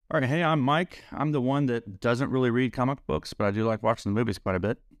All right, hey, I'm Mike. I'm the one that doesn't really read comic books, but I do like watching the movies quite a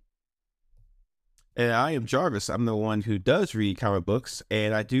bit. And I am Jarvis. I'm the one who does read comic books,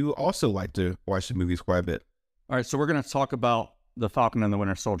 and I do also like to watch the movies quite a bit. All right, so we're gonna talk about the Falcon and the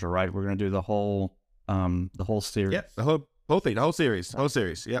Winter Soldier, right? We're gonna do the whole series. Yep, the whole thing, the whole series.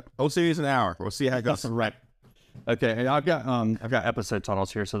 Yep, whole series an hour. We'll see how it goes. Right. Okay, hey, I've got episode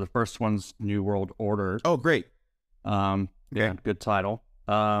titles here. So the first one's New World Order. Oh, great. Yeah, good title.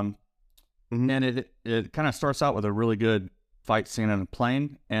 And it kind of starts out with a really good fight scene in a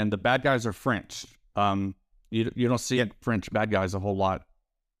plane, and the bad guys are French. You don't see French bad guys a whole lot.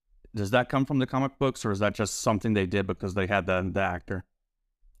 Does that come from the comic books, or is that just something they did because they had the actor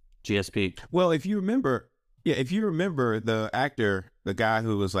GSP? Well, if you remember the actor, the guy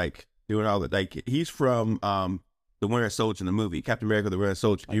who was like doing all the he's from the Winter Soldier in the movie Captain America: The Winter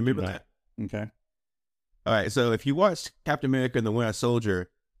Soldier. Do you remember that? Okay. All right, so if you watch Captain America and the Winter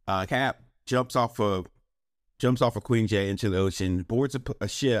Soldier, Cap jumps off of Queen J into the ocean, boards a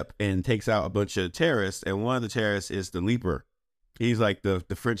ship, and takes out a bunch of terrorists. And one of the terrorists is the Leaper. He's like the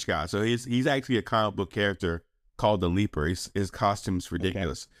French guy. So he's actually a comic book character called the Leaper. His costume's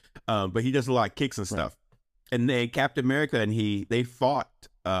ridiculous, but he does a lot of kicks and stuff. And then Captain America and they fought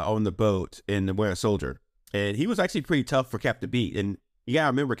on the boat in the Winter Soldier, and he was actually pretty tough for Cap to beat. And you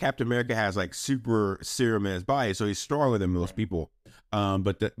gotta remember, Captain America has like super serum in his body, so he's stronger than most people.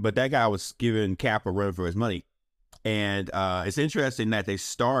 But that guy was giving Cap a run for his money. And it's interesting that they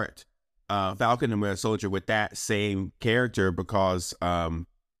start Falcon and Winter Soldier with that same character because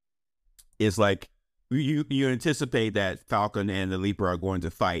it's like you anticipate that Falcon and the Leaper are going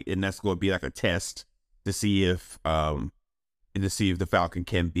to fight, and that's going to be like a test to see if the Falcon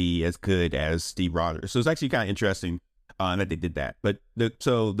can be as good as Steve Rogers. So it's actually kind of interesting that they did that. But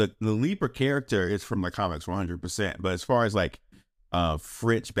the Leaper character is from the comics 100%. But as far as like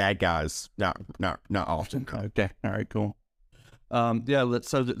French bad guys, not often. Okay. All right. Cool.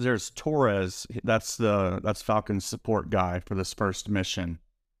 So there's Torres. That's Falcon's support guy for this first mission.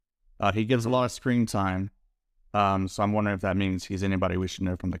 He gives a lot of screen time. So I'm wondering if that means he's anybody we should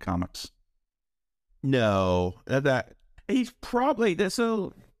know from the comics. No, that he's probably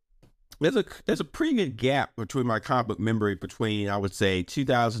so. There's a pretty good gap between my comic book memory between, I would say,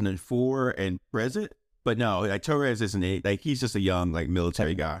 2004 and present. But no, like Torres isn't like he's just a young like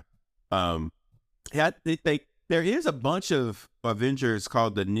military guy. Yeah, there is a bunch of Avengers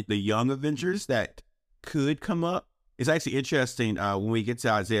called the Young Avengers that could come up. It's actually interesting. When we get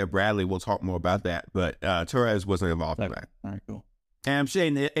to Isaiah Bradley, we'll talk more about that. But Torres wasn't involved in that. All right, cool. And I'm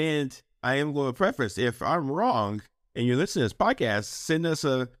saying, and I am going to preface, if I'm wrong and you're listening to this podcast, send us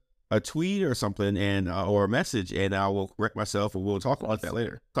a tweet or something and or a message, and I will correct myself, and we'll talk about that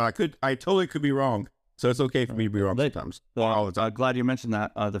later. So I totally could be wrong. So it's okay for me to be wrong sometimes. All the time. I'm glad you mentioned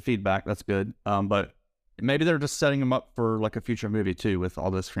that, the feedback. That's good. But maybe they're just setting him up for like a future movie too, with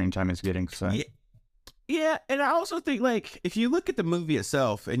all the screen time he's getting. So yeah, and I also think like if you look at the movie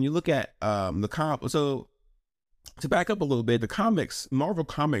itself and you look at the comic, so to back up a little bit, the comics, Marvel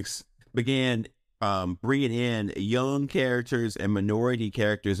Comics began bringing in young characters and minority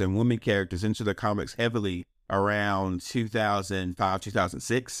characters and women characters into the comics heavily around 2005,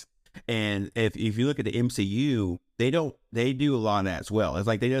 2006. And if you look at the MCU, they do a lot of that as well. It's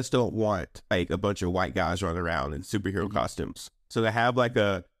like they just don't want like a bunch of white guys running around in superhero costumes. So to have like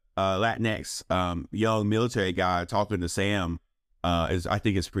a Latinx young military guy talking to Sam I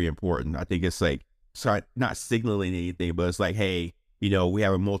think it's pretty important. I think it's like not signaling anything, but it's like, hey, we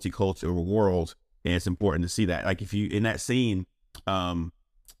have a multicultural world, and it's important to see that. Like if you in that scene,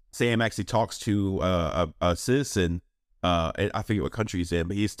 Sam actually talks to a citizen. I forget what country he's in,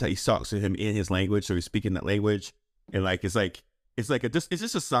 but he talks to him in his language, so he's speaking that language, and it's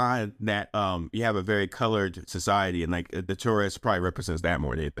just a sign that you have a very colored society, and like the Torres probably represents that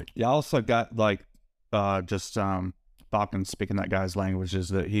more than anything. Yeah, I also got like Falcon speaking that guy's language, is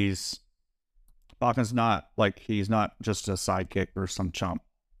that Falcon's not just a sidekick or some chump.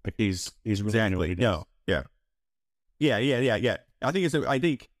 Like he's really exactly no yeah. I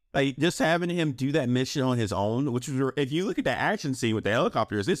think like just having him do that mission on his own, which was, if you look at that action scene with the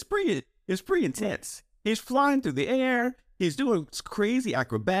helicopters, it's pretty intense. He's flying through the air. He's doing crazy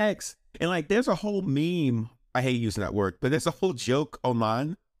acrobatics. And like, there's a whole meme. I hate using that word, but there's a whole joke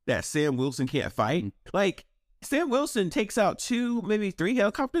online that Sam Wilson can't fight. Like Sam Wilson takes out 2, maybe 3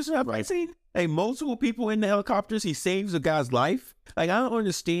 helicopters in that scene. Like multiple people in the helicopters. He saves a guy's life. Like, I don't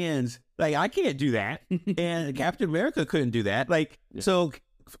understand. Like, I can't do that. And Captain America couldn't do that. Like, so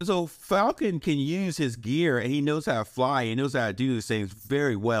Falcon can use his gear, and he knows how to fly. He knows how to do these things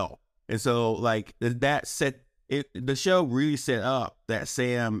very well. And so like that set, the show really set up that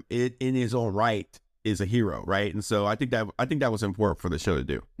Sam, in his own right, is a hero, right? And so I think that was important for the show to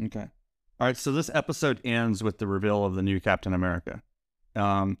do. Okay. All right. So this episode ends with the reveal of the new Captain America,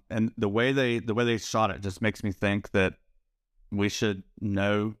 and the way they shot it just makes me think that we should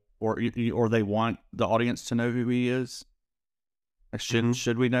know, or they want the audience to know who he is.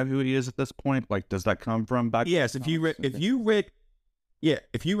 Should we know who he is at this point? Like, does that come from back? Yes. If you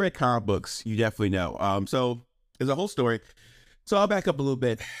read comic books, you definitely know. So there's a whole story. So I'll back up a little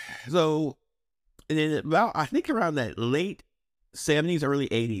bit. So, and then I think around that late 70s, early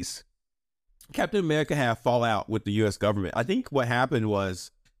 80s, Captain America had a fallout with the U.S. government. I think what happened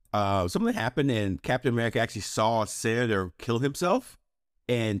was something happened, and Captain America actually saw a senator kill himself,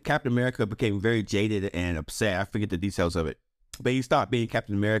 and Captain America became very jaded and upset. I forget the details of it. But he stopped being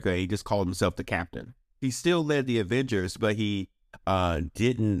Captain America, and he just called himself the Captain. He still led the Avengers, but he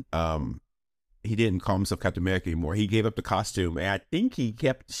didn't call himself Captain America anymore. He gave up the costume, and I think he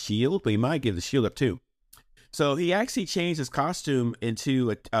kept the shield, but he might give the shield up too. So he actually changed his costume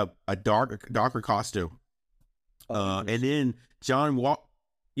into a darker costume. And then John Walker,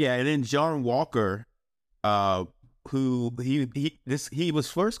 who he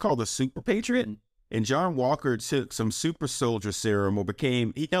was first called the Super Patriot. And John Walker took some super soldier serum, or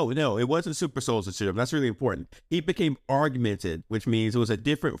it wasn't super soldier serum. That's really important. He became augmented, which means it was a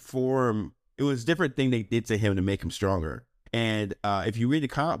different form. It was a different thing they did to him to make him stronger. And if you read the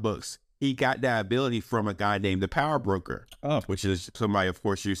comic books, he got that ability from a guy named the Power Broker, which is somebody, of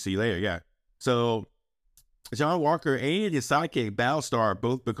course, you see later. Yeah. So John Walker and his sidekick Battlestar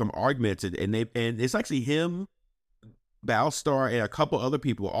both become augmented, and it's actually him, Battlestar, and a couple other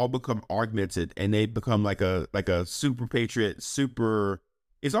people all become augmented, and they become like a super patriot.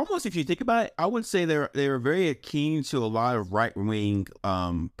 It's almost, if you think about it, I would say they're very keen to a lot of right wing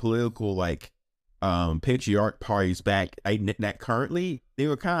political patriarch parties back that currently they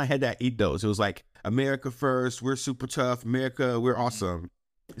were kind of had that ethos. It was like America first, we're super tough, America, we're awesome.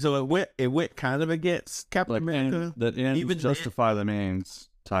 So it went kind of against Captain America. That even justify the means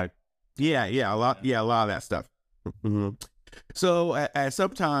type. Yeah, a lot of that stuff. Mm-hmm. So at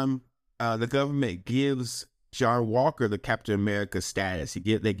some time, the government gives John Walker the Captain America status.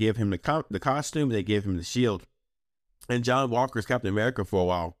 They give him the costume, they give him the shield, and John Walker's Captain America for a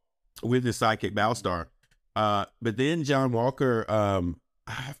while with his sidekick Battlestar. But then John Walker,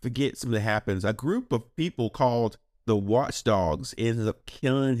 I forget something that happens. A group of people called the Watchdogs ends up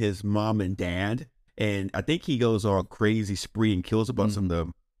killing his mom and dad, and I think he goes on a crazy spree and kills a bunch of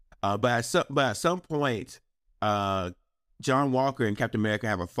them. But at some point, John Walker and Captain America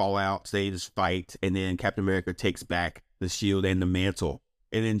have a fallout. So they just fight, and then Captain America takes back the shield and the mantle.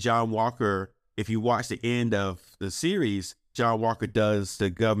 And then John Walker, if you watch the end of the series, John Walker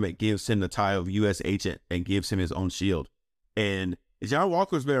the government gives him the title of U.S. agent and gives him his own shield. And John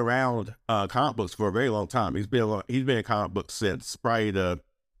Walker's been around comic books for a very long time. He's been in comic books since probably the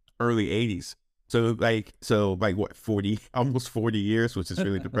early 80s. So what, 40, almost 40 years, which is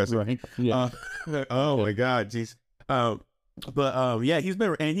really depressing. Right. Yeah. Oh my God, jeez. Yeah, he's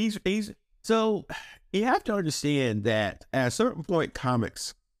been, and he's, so you have to understand that at a certain point,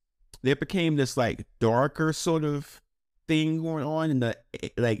 comics, there became this like darker sort of thing going on in the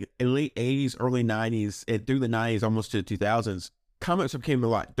late 80s, early 90s, and through the 90s, almost to the 2000s. Comics became a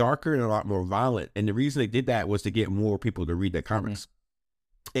lot darker and a lot more violent. And the reason they did that was to get more people to read their comics.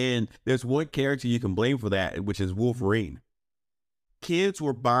 And there's one character you can blame for that, which is Wolverine. Kids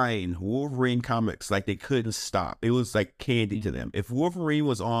were buying Wolverine comics like they couldn't stop. It was like candy to them. If Wolverine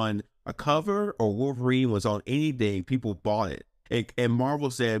was on a cover or Wolverine was on anything, people bought it. And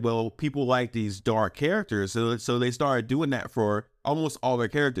Marvel said, well, people like these dark characters. So they started doing that for almost all their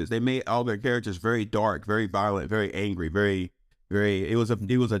characters. They made all their characters very dark, very violent, very angry, it was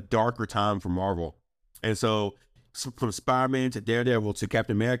a darker time for Marvel. And so from Spider-Man to Daredevil to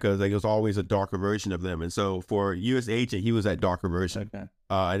Captain America, like, it was always a darker version of them. And so for U.S. Agent, he was that darker version. Okay.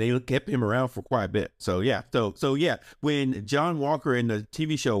 And they kept him around for quite a bit. So yeah. So yeah, when John Walker in the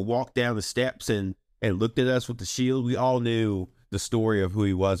TV show walked down the steps and looked at us with the shield, we all knew the story of who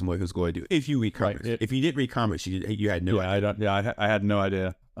he was and what he was going to do. If you read comics, if you didn't read comics, you had no idea. I had no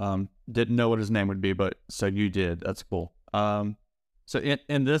idea. Didn't know what his name would be, but so you did. That's cool. So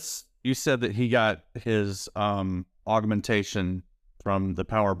in this, you said that he got his augmentation from the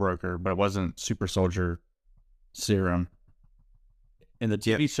Power Broker, but it wasn't Super Soldier Serum. In the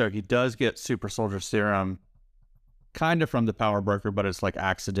TV show, he does get Super Soldier Serum, kind of from the Power Broker, but it's like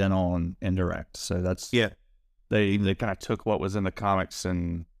accidental and indirect. So that's They kind of took what was in the comics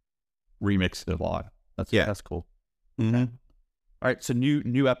and remixed it a lot. That's cool. Mm-hmm. All right, so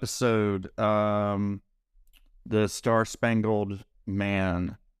new episode. the Star Spangled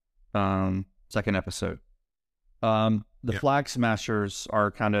Man, second episode. The Flag Smashers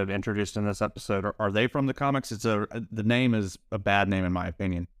are kind of introduced in this episode. Are they from the comics? The name is a bad name in my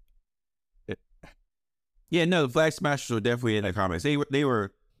opinion. Yeah, no, the Flag Smashers were definitely in the comics. They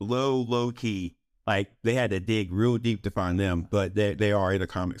were low key. Like they had to dig real deep to find them, but they are in the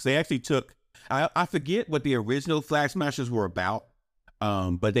comics. They actually took, I forget what the original Flag Smashers were about,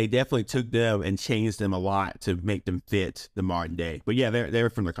 but they definitely took them and changed them a lot to make them fit the modern day. But yeah, they're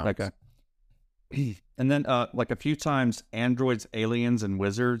from the comics. Okay. And then, like a few times, androids, aliens, and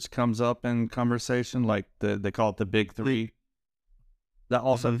wizards comes up in conversation. Like they call it the Big Three. That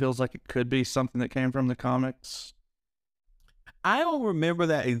also feels like it could be something that came from the comics. I don't remember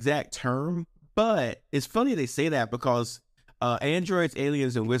that exact term, but it's funny they say that because androids,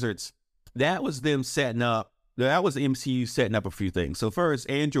 aliens, and wizards, that was them setting up. That was the MCU setting up a few things. So first,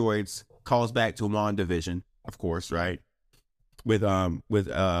 androids calls back to WandaVision, of course, right? They want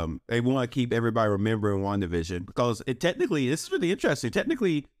to keep everybody remembering WandaVision because technically, this is really interesting.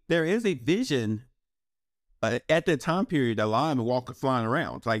 Technically, there is a vision at that time period, a line flying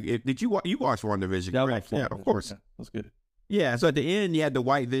around. Like, did you watch WandaVision? Yeah, of course. Yeah, that's good. Yeah, so at the end, you had the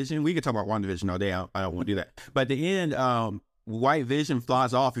White Vision. We could talk about WandaVision all day. I don't want to do that. But at the end, White Vision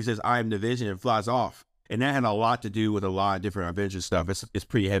flies off. He says, "I am the Vision," and flies off. And that had a lot to do with a lot of different Avengers stuff. It's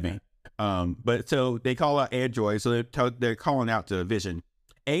pretty heavy. But so they call out androids, so they're calling out to Vision.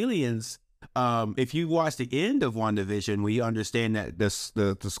 Aliens, if you watch the end of WandaVision, we understand that the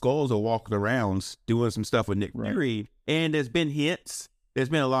Skrulls are walking around doing some stuff with Nick Fury, and there's been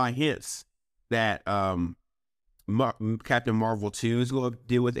a lot of hints that Captain Marvel 2 is going to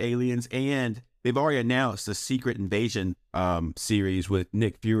deal with aliens, and they've already announced the Secret Invasion series with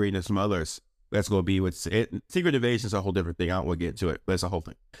Nick Fury and some others. That's going to be with Secret Invasion is a whole different thing. I don't want to get into it, but it's a whole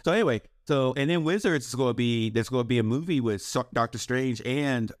thing. So anyway, and then Wizards is going to be, there's going to be a movie with Doctor Strange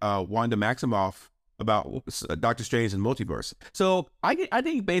and Wanda Maximoff about Doctor Strange and multiverse. So I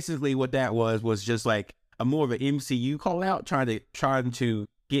think basically what that was just like a more of an MCU call out, trying to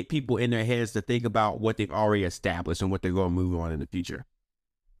get people in their heads to think about what they've already established and what they're going to move on in the future.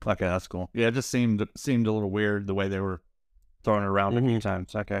 Okay, that's cool. Yeah, it just seemed a little weird the way they were throwing it around a few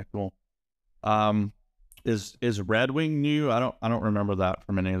times. Okay, cool. Is Red Wing new? I don't remember that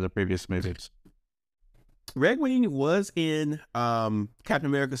from any of the previous movies. Red Wing was in Captain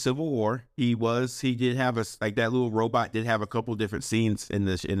America: Civil War. He did have that little robot did have a couple different scenes in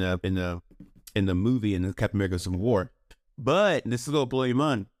the movie in the Captain America: Civil War. But this is a little blow your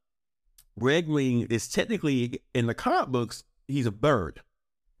mind. Red Wing is technically in the comic books, he's a bird.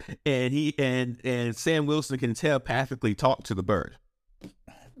 And Sam Wilson can telepathically talk to the bird.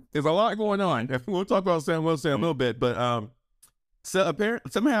 There's a lot going on. We'll talk about Sam Wilson a little bit, but so apparently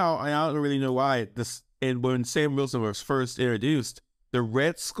somehow I don't really know why and when Sam Wilson was first introduced, the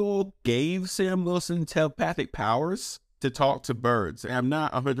Red Skull gave Sam Wilson telepathic powers to talk to birds. And I'm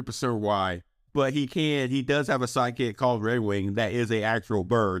not 100% why, but he does have a sidekick called Red Wing that is an actual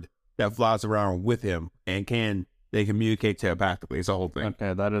bird that flies around with him and they communicate telepathically. It's a whole thing.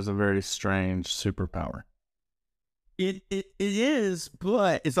 Okay, that is a very strange superpower. It is,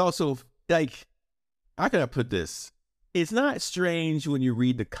 but it's also like, how can I put this? It's not strange when you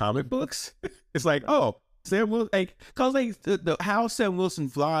read the comic books. It's like, oh, Sam Wilson, cause the how Sam Wilson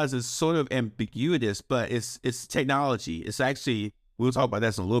flies is sort of ambiguous, but it's technology. It's actually, we'll talk about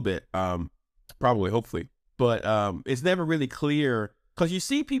that in a little bit, probably, hopefully, but it's never really clear because you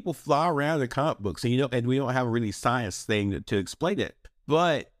see people fly around in comic books, and we don't have a really science thing to explain it.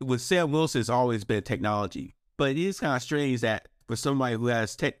 But with Sam Wilson, it's always been technology. But it is kind of strange that for somebody who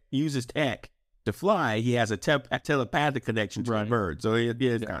uses tech to fly, he has a telepathic connection to a bird. So it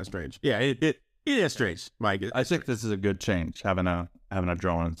is kind of strange. Yeah, it is strange, Mike. I think this is a good change, having a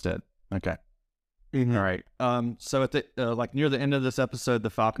drone instead. Okay. Mm-hmm. All right. So at the near the end of this episode, the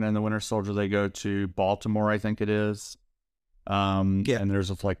Falcon and the Winter Soldier, they go to Baltimore, I think it is. And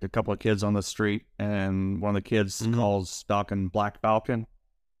there's a couple of kids on the street, and one of the kids calls Falcon Black Falcon.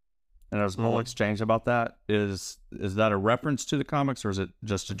 And there's a whole exchange about that. Is that a reference to the comics, or is it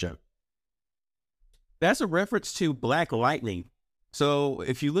just a joke? That's a reference to Black Lightning. So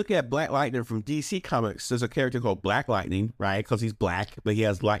if you look at Black Lightning from DC Comics, there's a character called Black Lightning, right? Because he's black, but he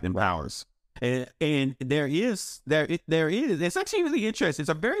has lightning powers. And there is. It's actually really interesting. It's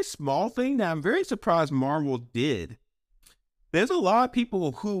a very small thing that I'm very surprised Marvel did. There's a lot of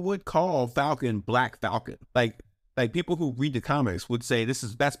people who would call Falcon Black Falcon, like people who read the comics would say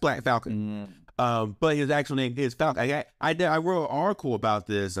that's Black Falcon. But his actual name is Falcon. I wrote an article about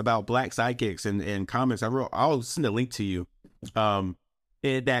this, about black sidekicks in comics. I'll send a link to you.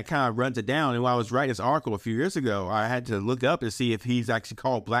 that kind of runs it down. And while I was writing this article a few years ago, I had to look up to see if he's actually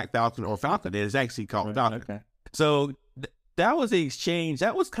called Black Falcon or Falcon. It is actually called Falcon. Okay. So that was the exchange.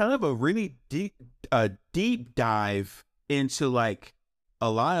 That was kind of a really deep dive into like a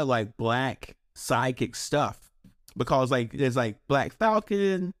lot of like Black psychic stuff, because like there's like Black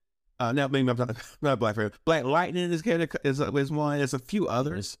Falcon. No, maybe I'm not Black Falcon. Black Lightning is one. There's a few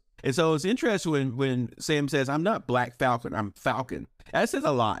others. And so it's interesting when Sam says, I'm not Black Falcon, I'm Falcon. That says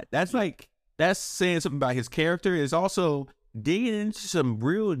a lot. That's saying something about his character. It's also digging into some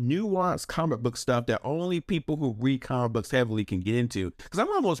real nuanced comic book stuff that only people who read comic books heavily can get into. Because I'm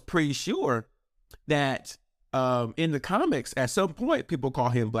almost pretty sure that in the comics, at some point, people call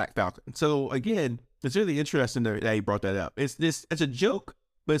him Black Falcon. So again, it's really interesting that he brought that up. It's a joke,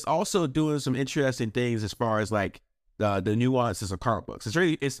 but it's also doing some interesting things as far as like the nuances of comic books. It's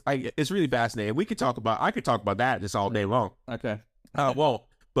really fascinating. I could talk about that just all day long. Okay. Well,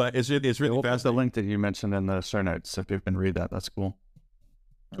 but it's really We'll put the fascinating. link that you mentioned in the show notes if you can read that. That's cool.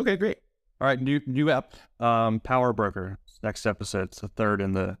 Okay, great. All right, new app, Power Broker. Next episode. It's the third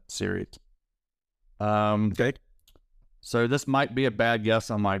in the series. Okay. So this might be a bad guess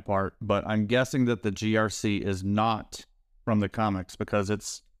on my part, but I'm guessing that the GRC is not from the comics because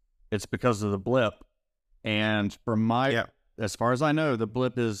it's because of the blip. And from as far as I know, the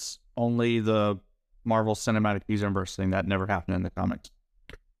blip is only the Marvel Cinematic Universe thing. That never happened in the comics.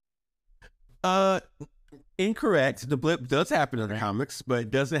 Incorrect. The blip does happen in the comics, but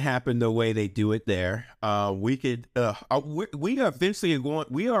it doesn't happen the way they do it there. We are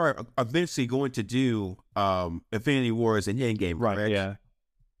eventually going to do Infinity Wars and Endgame, right? Yeah.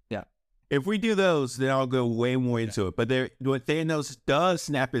 If we do those, then I'll go way more into it. But what Thanos does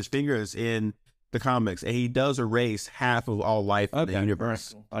snap his fingers in the comics, and he does erase half of all life in the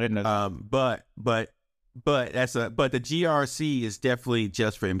universe. I didn't know that. But the GRC is definitely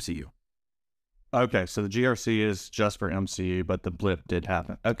just for MCU. Okay, so the GRC is just for MCU, but the blip did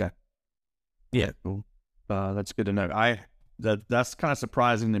happen. Okay. Yeah. Cool. That's good to know. That's kind of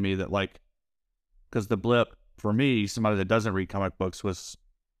surprising to me that, like, because the blip, for me, somebody that doesn't read comic books, was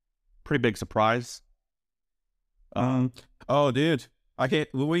a pretty big surprise. Oh, dude. I can't,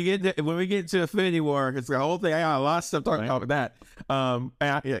 when we get to Infinity War, it's the whole thing. I got a lot of stuff talking about that.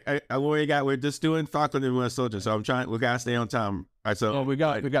 We're just doing Falcon and Winter Soldier, so we gotta stay on time. All right, so we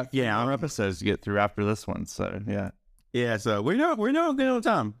got more episodes to get through after this one, so yeah. So we're not good on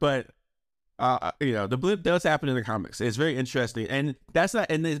time, but the blip does happen in the comics. It's very interesting, and that's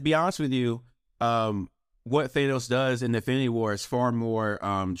not. And to be honest with you, what Thanos does in Infinity War is far more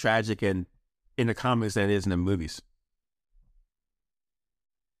tragic in the comics than it is in the movies.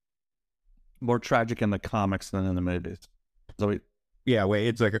 More tragic in the comics than in the movies. So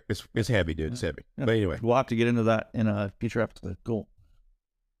it's heavy, dude. It's heavy. Yeah. But anyway, we'll have to get into that in a future episode. Cool.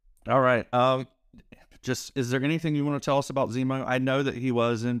 All right. Just, is there anything you want to tell us about Zemo? I know that he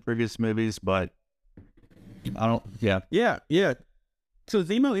was in previous movies, but I don't. Yeah. So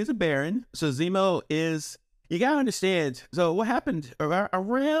Zemo is a Baron. So Zemo is. You gotta understand. So what happened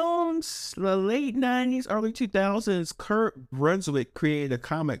around the late 90s, early 2000s? Kurt Brunswick created a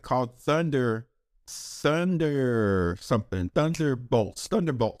comic called Thunderbolts.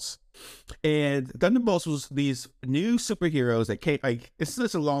 And Thunderbolts was these new superheroes that came. Like, it's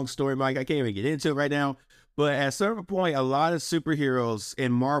such a long story, Mike. I can't even get into it right now. But at a certain point, a lot of superheroes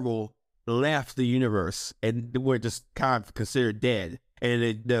in Marvel left the universe and were just kind of considered dead.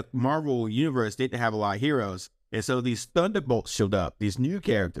 And the Marvel universe didn't have a lot of heroes. And so these Thunderbolts showed up, these new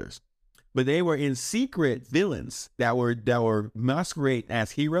characters. But they were in secret villains that were masquerading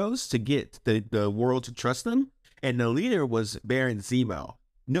as heroes to get the world to trust them. And the leader was Baron Zemo.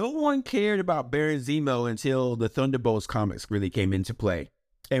 No one cared about Baron Zemo until the Thunderbolts comics really came into play.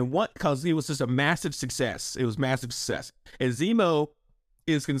 And because it was just a massive success. It was massive success. And Zemo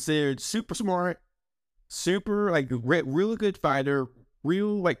is considered super smart, super, like, really good fighter,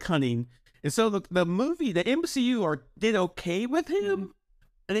 real, like, cunning. And so the movie, the MCU did okay with him,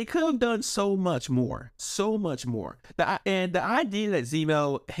 and they could have done so much more. And the idea that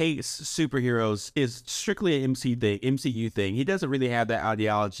Zemo hates superheroes is strictly an MCU thing. He doesn't really have that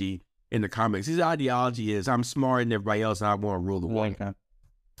ideology in the comics. His ideology is, I'm smarter than everybody else, and I want to rule the world. Okay.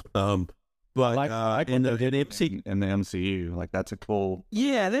 But in the MCU, like, that's a cool.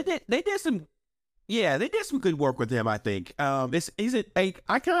 Yeah, they did some good work with him, I think. I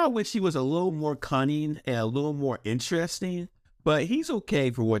kind of wish he was a little more cunning and a little more interesting, but he's okay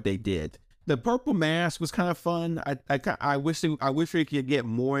for what they did. The purple mask was kind of fun. I wish we could get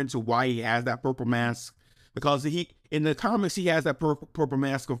more into why he has that purple mask, because in the comics he has that purple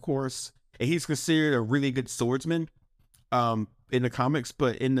mask, of course, and he's considered a really good swordsman. in the comics,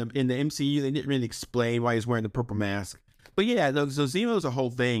 but in the MCU they didn't really explain why he's wearing the purple mask. But yeah, so Zemo's a whole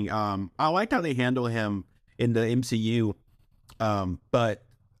thing. I like how they handle him in the MCU, but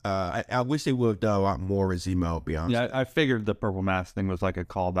I wish they would have done a lot more with Zemo, to be honest. Yeah, I figured the purple mask thing was like a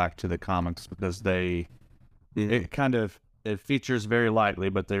callback to the comics because it features very lightly,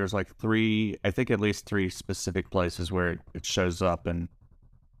 but there's like at least three specific places where it shows up, and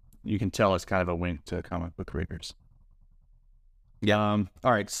you can tell it's kind of a wink to comic book readers. Yeah.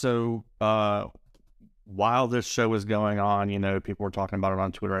 All right. So while this show was going on, people were talking about it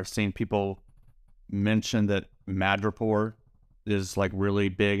on Twitter. I've seen people mention that Madripoor is like really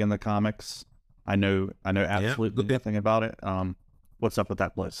big in the comics. I know absolutely nothing about it. What's up with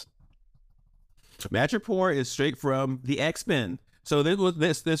that place? Madripoor is straight from the X-Men. So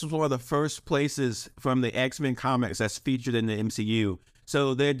this was one of the first places from the X-Men comics that's featured in the MCU.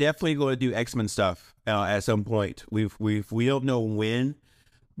 So they're definitely going to do X-Men stuff at some point. We don't know when,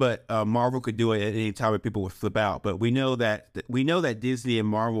 but Marvel could do it at any time and people would flip out. But we know that Disney and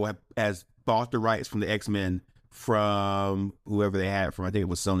Marvel has bought the rights from the X-Men from whoever they had it from. I think it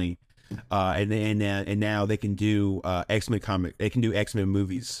was Sony. And now they can do X-Men comic. They can do X-Men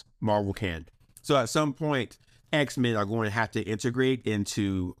movies. Marvel can. So at some point, X-Men are going to have to integrate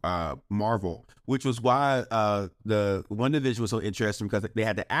into Marvel, which was why the WandaVision was so interesting, because they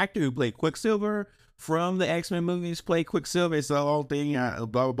had the actor who played Quicksilver from the X-Men movies play Quicksilver. It's the whole thing, blah,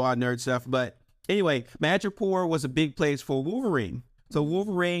 blah, blah, nerd stuff. But anyway, Madripoor was a big place for Wolverine. So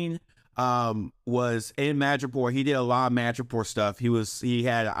Wolverine was in Madripoor. He did a lot of Madripoor stuff. He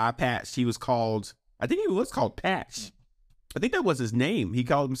had an eye patch. He was called Patch. I think that was his name. He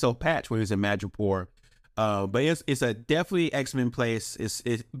called himself Patch when he was in Madripoor. But it's a definitely X-Men place.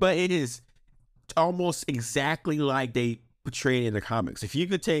 But it is almost exactly like they portrayed it in the comics. If you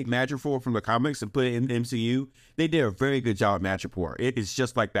could take Madripoor from the comics and put it in the MCU, they did a very good job at Madripoor. It is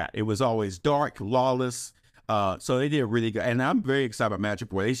just like that. It was always dark, lawless. So they did a really good, and I'm very excited about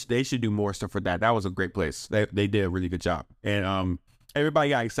Madripoor. They should do more stuff for that. That was a great place. They did a really good job. And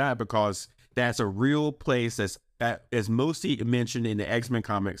everybody got excited because that's a real place that is mostly mentioned in the X-Men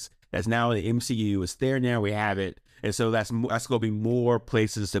comics. That's now in the MCU. It's there now. We have it, and so that's going to be more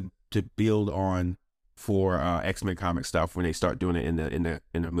places to build on for X-Men comic stuff when they start doing it in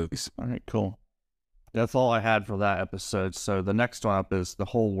the movies. All right, cool. That's all I had for that episode. So the next one up is The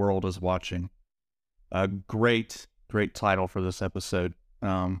Whole World is Watching. A great title for this episode,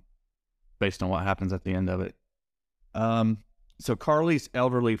 based on what happens at the end of it. So Carly's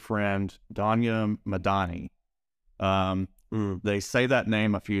elderly friend, Danya Madani, they say that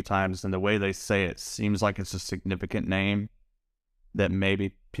name a few times, and the way they say it seems like it's a significant name that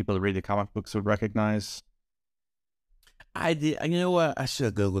maybe people that read the comic books would recognize. I did. You know what? I should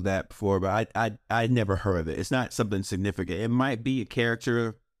have Googled that before, but I never heard of it. It's not something significant. It might be a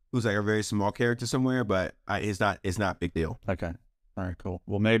character who's like a very small character somewhere, but it's not a big deal. Okay. All right, cool.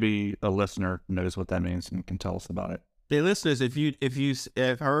 Well, maybe a listener knows what that means and can tell us about it. The listeners, if you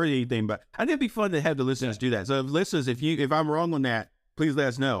have heard anything, but I think it'd be fun to have the listeners do that. So listeners, if I'm wrong on that, please let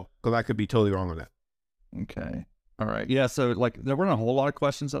us know, because I could be totally wrong on that. Okay. All right. Yeah. So there weren't a whole lot of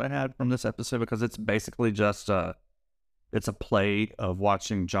questions that I had from this episode, because it's basically just it's a play of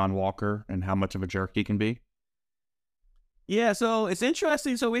watching John Walker and how much of a jerk he can be. Yeah, so it's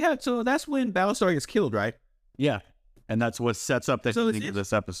interesting. So that's when Battlestar gets killed, right? Yeah, and that's what sets up the ending of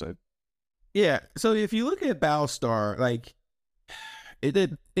this episode. Yeah, so if you look at Battlestar, like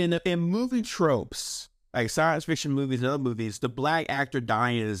in movie tropes, like science fiction movies and other movies, the black actor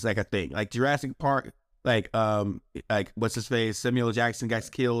dying is like a thing. Like Jurassic Park, like what's his face, Samuel L. Jackson gets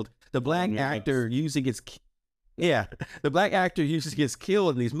killed. The black actor usually gets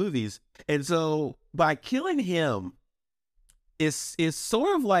killed in these movies, and so by killing him, is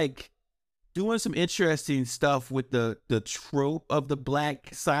sort of like doing some interesting stuff with the trope of the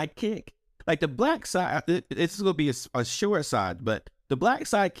black sidekick. Like the black side, it's going to be a short side, but the black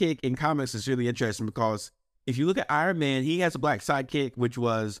sidekick in comics is really interesting, because if you look at Iron Man, he has a black sidekick, which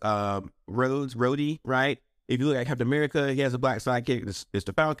was Rhodey, right? If you look at Captain America, he has a black sidekick, it's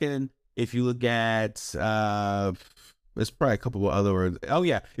the Falcon. If you look at, there's probably a couple of other words. Oh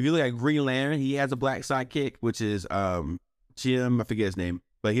yeah, if you look at Green Lantern, he has a black sidekick, which is Jim, I forget his name,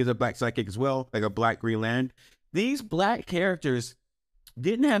 but he's a black sidekick as well, like a black Green Lantern. These black characters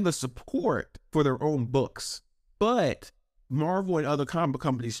didn't have the support for their own books, but Marvel and other comic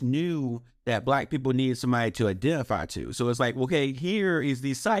companies knew that black people needed somebody to identify to. So it's like, okay, here is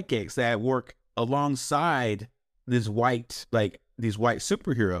these sidekicks that work alongside these white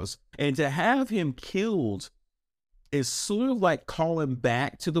superheroes, and to have him killed is sort of like calling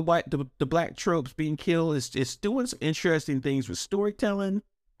back to the black tropes being killed. It's doing some interesting things with storytelling,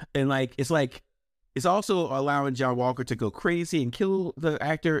 and like it's also allowing John Walker to go crazy and kill the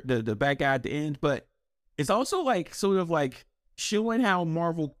actor, the bad guy at the end. But it's also like sort of like showing how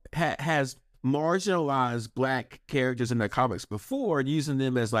Marvel has marginalized black characters in their comics before, and using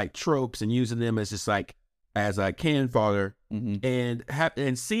them as like tropes and using them as just like as a cannon fodder, and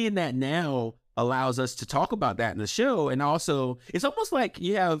seeing that now allows us to talk about that in the show. And also, it's almost like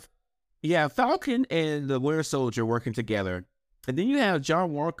you have Falcon and the Winter Soldier working together, and then you have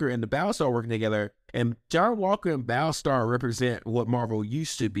John Walker and the Battlestar working together, and John Walker and Battlestar represent what Marvel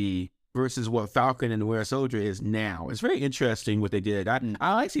used to be versus what Falcon and the Winter Soldier is now. It's very interesting what they did. I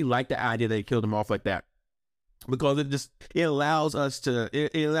actually like the idea they killed them off like that, because it allows us to,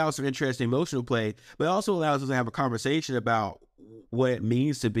 it allows some interesting emotional play, but it also allows us to have a conversation about what it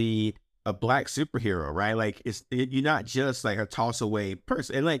means to be a black superhero, right? Like you're not just like a toss away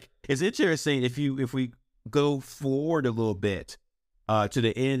person. And like, it's interesting if we go forward a little bit to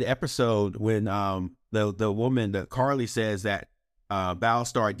the end episode when the woman, the Carly, says that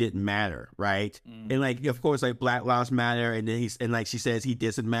Battlestar didn't matter, right? And like, of course, like Black Lives Matter, and then like she says he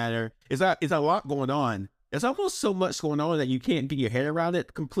doesn't matter. It's a lot going on. There's almost so much going on that you can't get your head around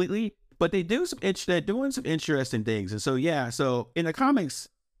it completely. But they're doing some interesting things. And so so in the comics,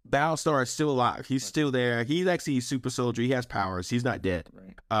 Battlestar is still alive. He's still there. He's actually a super soldier. He has powers. He's not dead.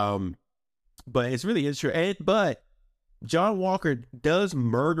 Right. But it's really interesting. But John Walker does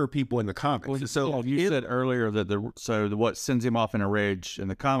murder people in the comics. Well, so you said earlier that what sends him off in a rage in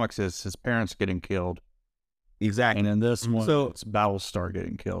the comics is his parents getting killed. Exactly. And in this one, it's Battlestar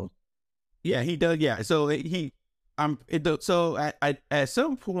getting killed. Yeah, he does. Yeah. So at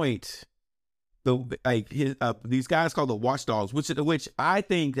some point, these guys called the Watchdogs, which I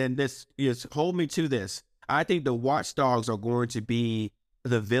think, and this is hold me to this, I think the Watchdogs are going to be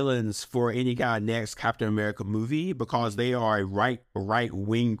the villains for any kind of next Captain America movie, because they are a right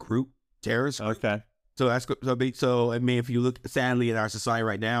wing group, terrorist group. Okay. So that's so I mean, if you look sadly in our society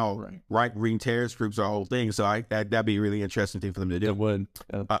right now, right wing terrorist groups are a whole thing. So that'd be a really interesting thing for them to do. It would.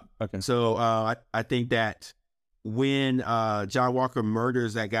 Okay. So I think that when John Walker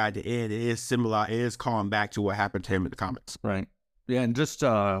murders that guy at the end, it is similar. It is calling back to what happened to him in the comics. Right. Yeah, and just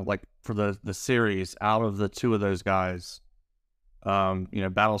like for the series, out of the two of those guys,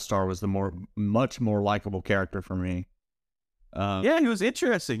 Battlestar was the much more likable character for me. Yeah, he was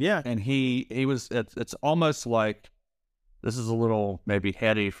interesting. Yeah, and he was. It's almost like, this is a little maybe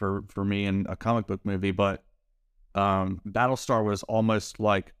heady for me in a comic book movie, but Battlestar was almost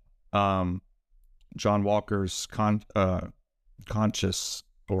like John Walker's conscious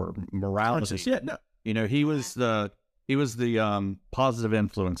or morality. Yeah, no. He was the positive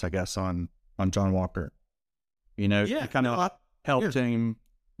influence, I guess, on John Walker. He kind of helped him.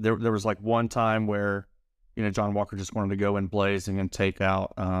 There was like one time where John Walker just wanted to go in blazing and take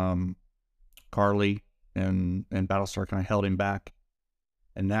out Carly, and Battlestar kind of held him back.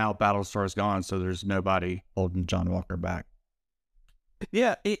 And now Battlestar is gone, so there's nobody holding John Walker back.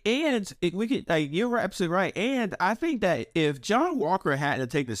 Yeah, you're absolutely right. And I think that if John Walker hadn't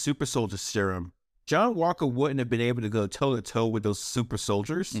to take the super soldier serum, John Walker wouldn't have been able to go toe to toe with those super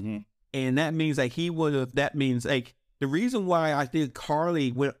soldiers. And that means like the reason why I think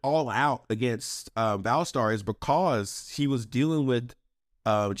Carly went all out against Battlestar is because she was dealing with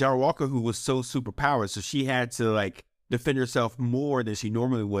John Walker, who was so superpowered. So she had to like defend herself more than she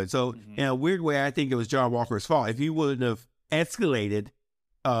normally would. So in a weird way, I think it was John Walker's fault. If he wouldn't have escalated,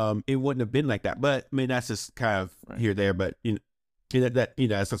 it wouldn't have been like that. But I mean, that's just kind of here, there, but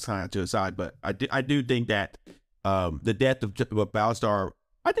that's just kind of to the side. But I do think that the death of Battlestar,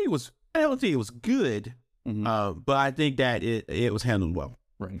 I don't think it was good. But I think that it was handled well.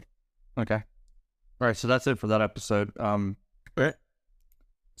 Right. Okay. All right. So that's it for that episode. Right.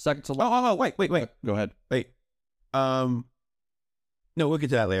 Second to last. Wait. Go ahead. Wait. No, we'll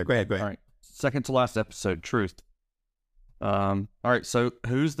get to that later. Go ahead. All right. Second to last episode, Truth. All right. So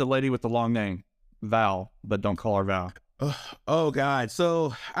who's the lady with the long name? Val, but don't call her Val. Oh God.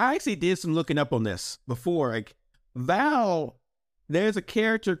 So I actually did some looking up on this before. Like Val, there's a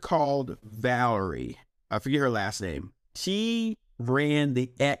character called Valerie. I forget her last name. She ran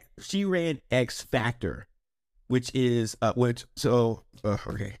X Factor, which is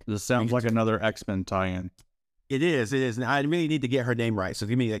okay. This sounds like another X-Men tie-in. It is. And I really need to get her name right. So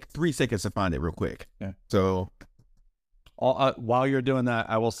give me like 3 seconds to find it real quick. Yeah. So while you're doing that,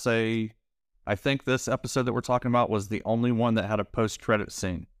 I will say, I think this episode that we're talking about was the only one that had a post-credit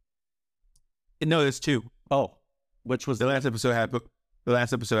scene. No, there's two. Oh, which was the last episode had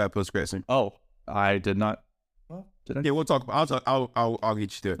post-credit scene. Oh. I did not. Yeah, we'll talk. I'll get you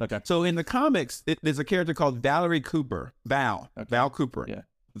to it. Okay. So in the comics, there's a character called Valerie Cooper. Val Cooper. Yeah.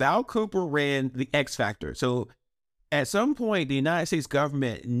 Val Cooper ran the X Factor. So at some point, the United States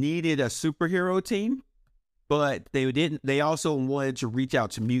government needed a superhero team, but they didn't. They also wanted to reach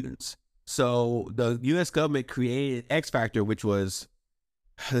out to mutants. So the U.S. government created X Factor, which was,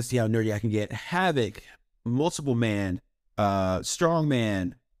 let's see how nerdy I can get: Havoc, Multiple Man, Strong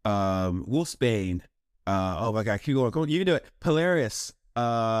Man, Wolfsbane. Oh my God, keep going. Come on, you can do it. Polaris,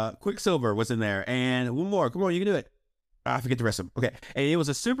 Quicksilver was in there, and one more. Come on, you can do it. I forget the rest of them. Okay, and it was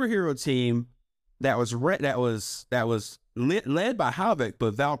a superhero team that was led by Havoc,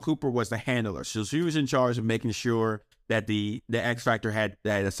 but Val Cooper was the handler. So she was in charge of making sure that the X Factor had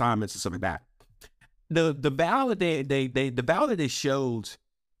assignments and stuff like that. The Val that they showed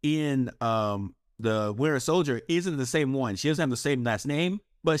in the Winter Soldier isn't the same one. She doesn't have the same last name,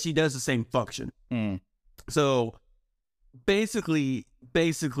 but she does the same function. So basically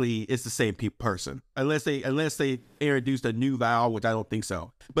it's the same person, unless they introduced a new Val, which I don't think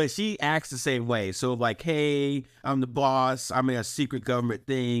so. But she acts the same way. So like, hey, I'm the boss. I'm in a secret government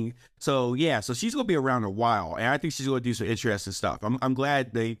thing. So yeah, so she's gonna be around a while, and I think she's gonna do some interesting stuff. I'm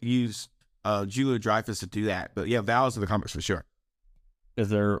glad they used Julia Dreyfus to do that. But yeah, Val's in the comics for sure. Is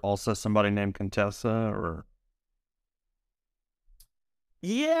there also somebody named Contessa or?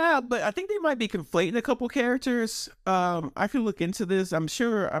 Yeah, but I think they might be conflating a couple characters. I could look into this. I'm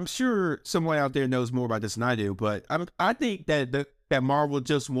sure someone out there knows more about this than I do. But I think that Marvel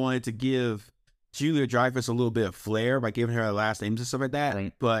just wanted to give Julia Dreyfus a little bit of flair by giving her last names and stuff like that.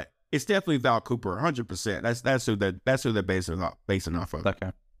 Right. But it's definitely Val Cooper, 100%. That's who they're basing off of. Okay,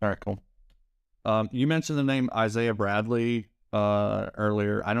 all right, cool. You mentioned the name Isaiah Bradley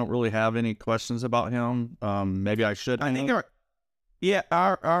earlier. I don't really have any questions about him. Maybe I should. I think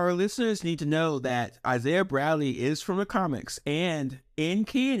our listeners need to know that Isaiah Bradley is from the comics, and in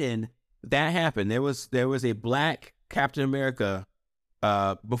canon, that happened. There was a black Captain America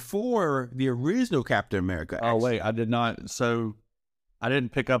before the original Captain America. Oh wait, I did not. So I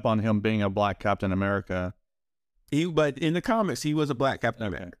didn't pick up on him being a black Captain America. But in the comics, he was a black Captain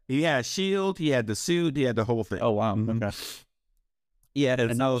America. He had a shield, he had the suit, he had the whole thing. Oh wow. Okay. Yeah,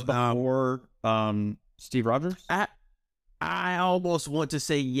 and that was before Steve Rogers. I almost want to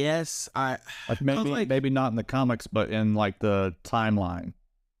say yes. Maybe not in the comics, but in like the timeline,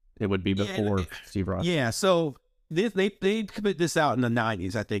 it would be before Steve Rogers. Yeah. So they put this out in the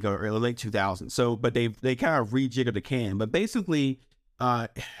 90s, I think, or late 2000s. So, but they kind of rejiggered the can. But basically, I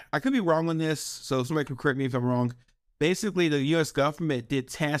could be wrong on this, so somebody can correct me if I'm wrong. Basically, the U.S. government did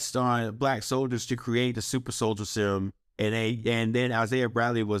tests on black soldiers to create the super soldier serum, and then Isaiah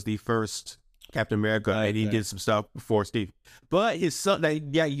Bradley was the first Captain America, and he did some stuff before Steve. But his son,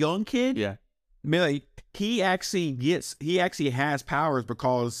 that young kid, he actually has powers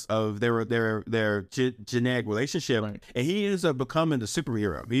because of their genetic relationship, and he ends up becoming the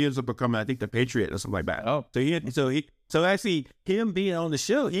superhero. He ends up becoming, I think, the Patriot or something like that. Oh, so actually, him being on the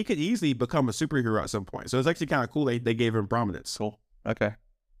show, he could easily become a superhero at some point. So it's actually kind of cool they gave him prominence. Cool. Okay.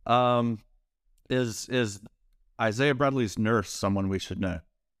 Is Isaiah Bradley's nurse someone we should know?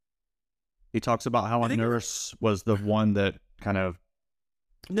 He talks about how a nurse was the one that kind of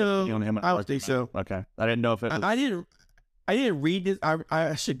him. I don't think so. Okay, I didn't know if it was... I didn't read this.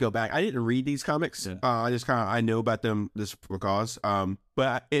 I should go back. I didn't read these comics. Yeah. I know about them just because.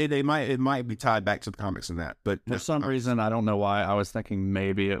 But it might be tied back to the comics and that. But for some reason, I don't know why. I was thinking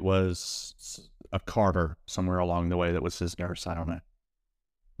maybe it was a Carter somewhere along the way that was his nurse. I don't know.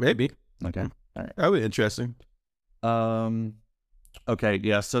 Maybe. Okay. All right. That would be interesting. Okay,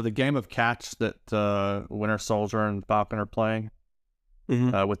 yeah, so the game of catch that Winter Soldier and Falcon are playing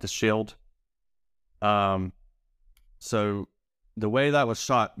with the shield. So the way that was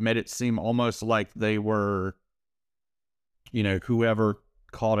shot made it seem almost like they were, whoever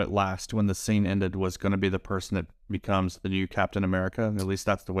caught it last when the scene ended was going to be the person that becomes the new Captain America. At least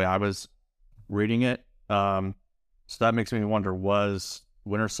that's the way I was reading it. So that makes me wonder, was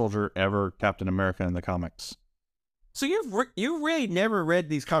Winter Soldier ever Captain America in the comics? So you've really never read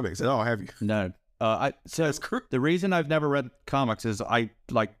these comics at all, have you? No. The reason I've never read comics is I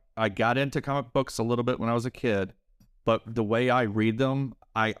got into comic books a little bit when I was a kid, but the way I read them,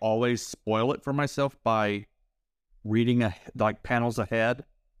 I always spoil it for myself by reading panels ahead.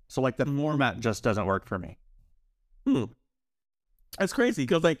 So the format just doesn't work for me. That's crazy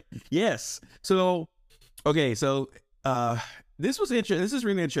because yes. So okay, so this was interesting. This is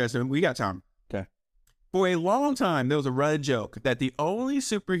really interesting. We got time. Okay. For a long time, there was a running joke that the only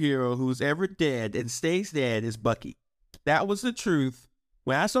superhero who's ever dead and stays dead is Bucky. That was the truth.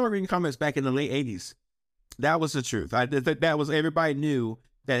 When I started reading comics back in the late 80s, That was the truth. That was, everybody knew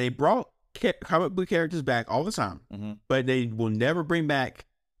that they brought comic book characters back all the time, but they will never bring back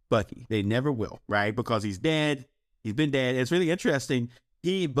Bucky. They never will, right? Because he's dead. He's been dead. It's really interesting.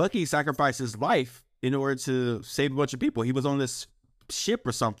 Bucky sacrificed his life in order to save a bunch of people. He was on this ship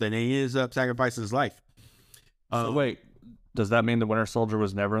or something, and he ends up sacrificing his life. So wait, does that mean the Winter Soldier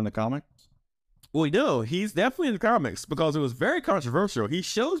was never in the comic? Well, no, he's definitely in the comics because it was very controversial. He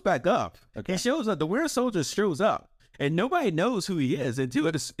shows back up. Okay. He shows up. The Winter Soldier shows up, and nobody knows who he is until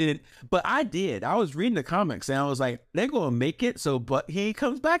it. But I did. I was reading the comics, and I was like, they're gonna make it so, but he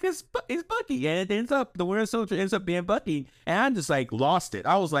comes back as Bucky, and it ends up the Winter Soldier ends up being Bucky, and I just like lost it.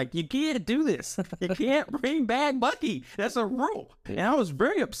 I was like, you can't do this. You can't bring back Bucky. That's a rule, and I was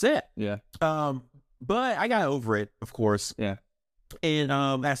very upset. Yeah. But I got over it, of course. Yeah. And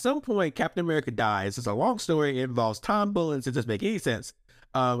at some point, Captain America dies. It's a long story. It involves Tom bullets. It doesn't make any sense.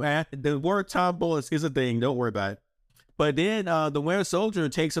 And the word Tom bullets is a thing. Don't worry about it. But then the Winter Soldier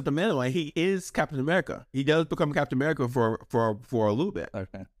takes up the mantle, and he is Captain America. He does become Captain America for a little bit.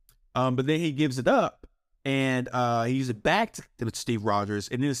 Okay. But then he gives it up, and he gives it back to Steve Rogers.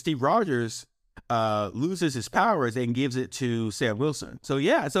 And then Steve Rogers loses his powers and gives it to Sam Wilson. So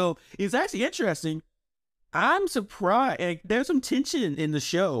yeah, so it's actually interesting. I'm surprised. There's some tension in the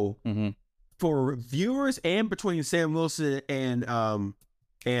show for viewers and between Sam Wilson and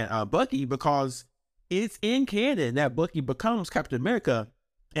Bucky, because it's in canon that Bucky becomes Captain America.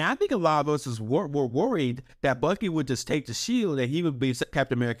 And I think a lot of us were worried that Bucky would just take the shield and he would be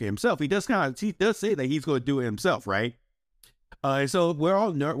Captain America himself. He does say that he's going to do it himself, right? And so we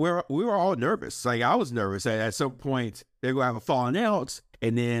were all nervous. Like, I was nervous that at some point they're going to have a falling out,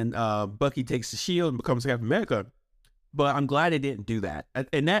 and then Bucky takes the shield and becomes Captain America. But I'm glad they didn't do that.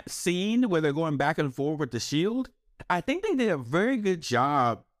 In that scene where they're going back and forth with the shield, I think they did a very good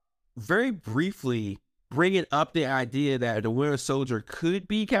job, very briefly, bringing up the idea that the Winter Soldier could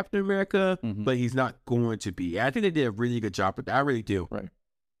be Captain America, but he's not going to be. I think they did a really good job with that. I really do. Right.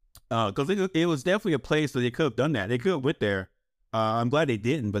 Because it was definitely a place where they could have done that. They could have went there. I'm glad they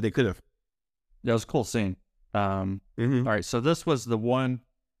didn't, but they could have. That was a cool scene. All right, so this was the one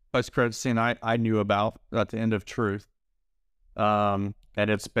post-credit scene I knew about at the end of Truth. And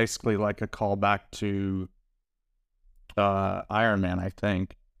it's basically like a callback to Iron Man, I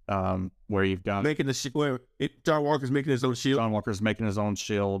think, where you've got making the John Walker's making his own shield. John Walker's making his own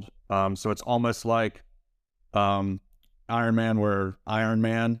shield. So it's almost like Iron Man,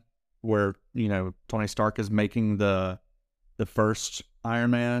 where you know Tony Stark is making the first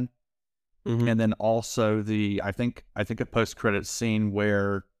Iron Man. And then also I think a post-credit scene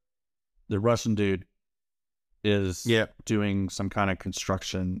where the Russian dude is doing some kind of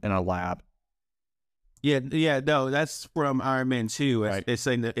construction in a lab. No, that's from Iron Man 2. Right. It's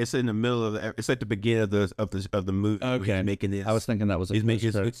in the middle of it's at the beginning of the movie. Okay, he's making this. I was thinking that was a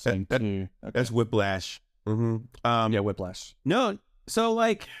post-credit scene too. Okay. That's Whiplash. Whiplash. No, so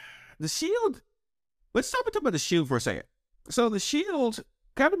like the shield. Let's stop and talk about the shield for a second. So the shield.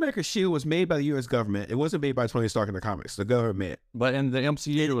 Captain America's shield was made by the U.S. government. It wasn't made by Tony Stark in the comics. The government. But in the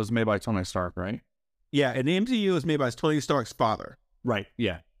MCU, it was made by Tony Stark, right? Yeah, and the MCU was made by Tony Stark's father. Right.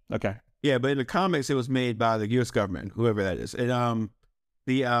 Yeah. Okay. Yeah, but in the comics, it was made by the U.S. government, whoever that is. And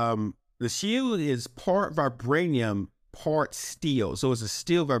the shield is part vibranium, part steel. So it's a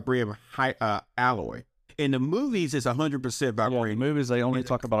steel vibranium alloy. In the movies, it's 100% vibranium. Yeah, in the movies, they only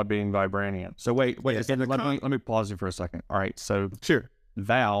talk about it being vibranium. So wait. Yes, let me pause you for a second. All right. So sure.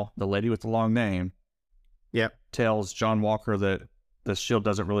 Val, the lady with the long name, tells John Walker that the shield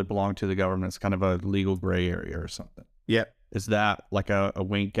doesn't really belong to the government. It's kind of a legal gray area or something. Yep. Is that like a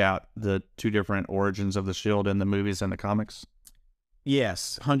wink at the two different origins of the shield in the movies and the comics?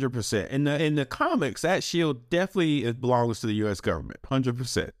 Yes, 100%. In the comics, that shield definitely belongs to the U.S. government,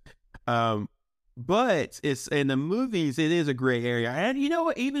 100%. But it's in the movies, it is a gray area. And you know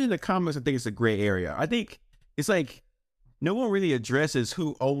what? Even in the comics, I think it's a gray area. I think it's like no one really addresses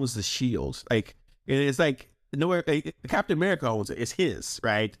who owns the shield. Like, it's like nowhere. Captain America owns it. It's his,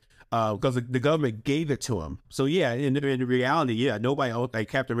 right? Because the government gave it to him. So yeah, in reality, nobody owns. Like,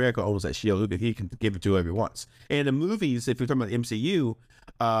 Captain America owns that shield. He can give it to whoever he wants. And in the movies, if you're talking about the MCU,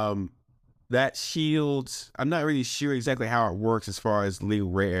 that shield, I'm not really sure exactly how it works as far as legal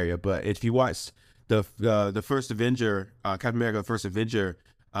gray area. But if you watch the first Avenger, Captain America, the first Avenger,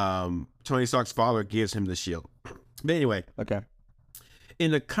 Tony Stark's father gives him the shield. But anyway, okay.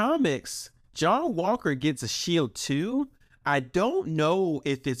 In the comics, John Walker gets a shield too. I don't know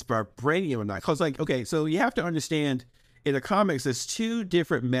if it's vibranium or not. Because, like, okay, so you have to understand, in the comics, there's two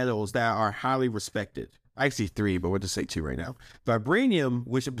different metals that are highly respected. I see 3, but we'll just say 2 right now. Vibranium,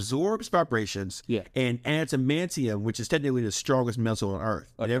 which absorbs vibrations, and adamantium, which is technically the strongest metal on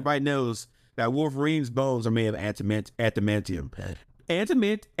Earth. And everybody knows that Wolverine's bones are made of adamantium.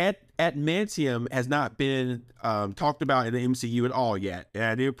 Adamantium has not been talked about in the MCU at all yet,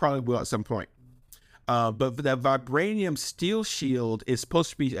 and it probably will at some point. But the vibranium steel shield is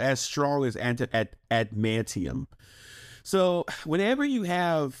supposed to be as strong as adamantium. So whenever you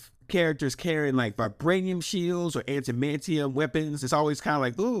have characters carrying like vibranium shields or adamantium weapons, it's always kind of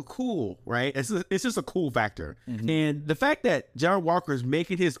like, ooh, cool, right? It's just a cool factor. And the fact that John Walker is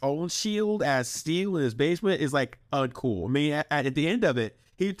making his own shield as steel in his basement is like uncool. I mean, at the end of it,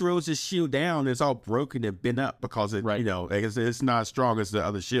 he throws his shield down and it's all broken and bent up because it, you know, it's not as strong as the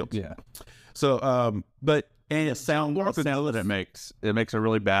other shields. Yeah. So, but and the sound that it makes a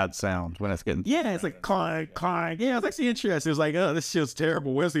really bad sound when it's getting it's like clang clang. Yeah, it's actually interesting. It's like, oh, this shield's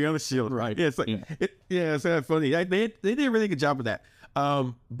terrible. Where's the other shield? Right. Yeah, it's like it's kind of funny. They did a really good job with that.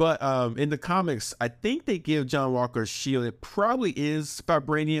 But in the comics, I think they give John Walker a shield. It probably is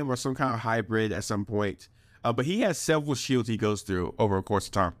vibranium or some kind of hybrid at some point. But he has several shields he goes through over a course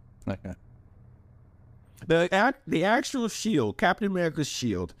of time. Okay. The actual shield, Captain America's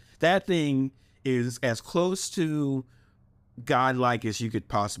shield, that thing is as close to godlike as you could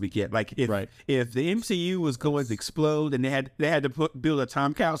possibly get. Like if the MCU was going to explode and they had to build a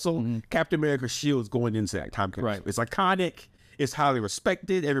time capsule, Captain America's shield is going into that time capsule. Right. It's iconic. It's highly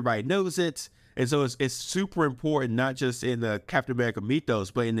respected. Everybody knows it. And so it's super important, not just in the Captain America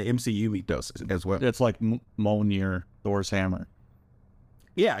mythos, but in the MCU mythos as well. It's like Mjolnir, Thor's hammer.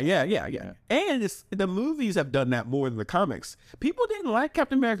 Yeah. And the movies have done that more than the comics. People didn't like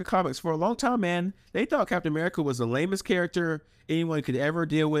Captain America comics for a long time, man. They thought Captain America was the lamest character anyone could ever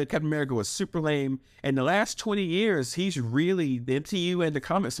deal with. Captain America was super lame. And the last 20 years, the MCU and the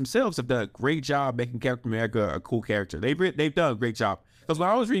comics themselves have done a great job making Captain America a cool character. They've done a great job. Because when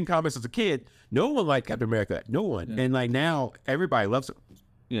I was reading comics as a kid, no one liked Captain America. No one. And like now, everybody loves him.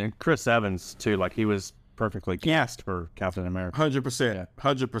 Yeah, and Chris Evans, too. Like he was perfectly cast for Captain America. 100%.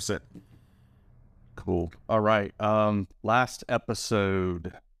 100%. Cool. All right. Last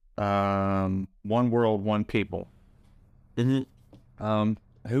episode, One World, One People. Who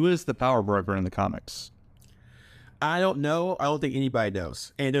is the power broker in the comics? I don't know. I don't think anybody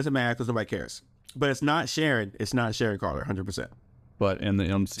knows. And it doesn't matter because nobody cares. But it's not Sharon. It's not Sharon Carter, 100%. But in the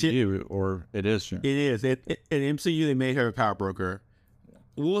MCU, or it is Sharon? It is. In MCU, they made her a power broker.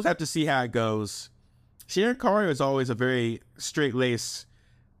 We'll have to see how it goes. Sharon Carter is always a very straight-laced,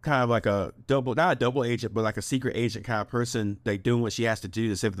 kind of like not a double agent, but like a secret agent kind of person, like doing what she has to do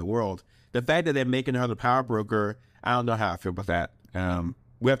to save the world. The fact that they're making her the power broker, I don't know how I feel about that.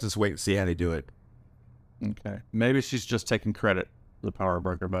 We have to just wait and see how they do it. Okay. Maybe she's just taking credit for the power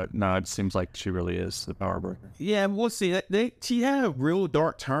broker, but no, it seems like she really is the power broker. Yeah, we'll see. She had a real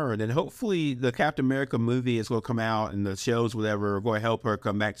dark turn, and hopefully the Captain America movie is going to come out and the shows, whatever, are going to help her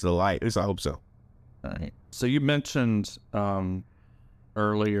come back to the light. At least I hope so. All right. So you mentioned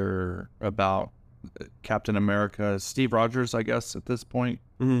earlier about Captain America. Steve Rogers, I guess, at this point,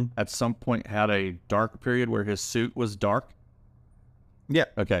 at some point had a dark period where his suit was dark. Yeah.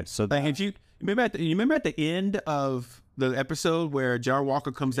 Okay. So you remember at the end of the episode where John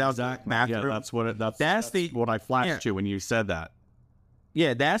Walker comes out? Exactly. Yeah, that's what I flashed you when you said that.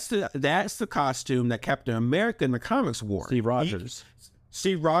 Yeah, that's the costume that Captain America in the comics wore. Steve Rogers.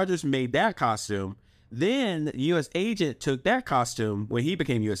 Steve Rogers made that costume. Then the U.S. agent took that costume when he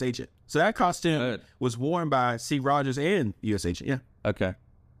became U.S. agent. So that costume was worn by Steve Rogers and U.S. agent. Yeah. Okay.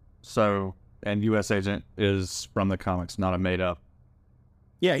 So, and U.S. agent is from the comics, not a made up.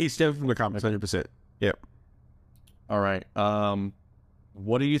 Yeah, he's still from the comics, 100%. Yep. All right.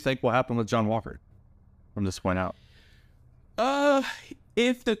 What do you think will happen with John Walker from this point out?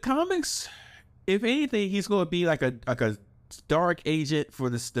 If anything, he's going to be like a dark agent for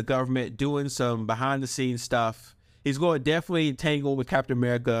the government, doing some behind the scenes stuff. He's going to definitely tangle with Captain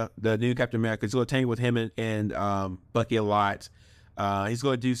America, the new Captain America. He's going to tangle with him and Bucky a lot. He's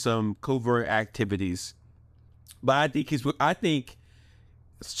going to do some covert activities. But I think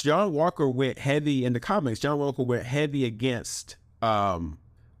John Walker went heavy in the comics. John Walker went heavy against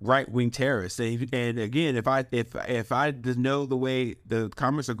right-wing terrorists. And again, if I just know the way the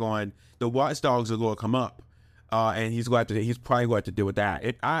comics are going, the watchdogs are going to come up. And he's probably going to have to deal with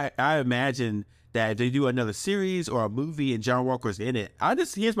that. I imagine that if they do another series or a movie and John Walker's in it,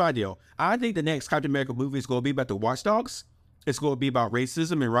 here's my deal. I think the next Captain America movie is going to be about the watchdogs. It's going to be about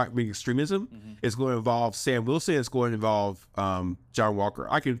racism and right-wing extremism. It's going to involve Sam Wilson. It's going to involve John Walker.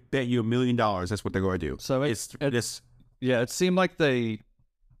 I can bet you $1 million that's what they're going to do. So it seemed like they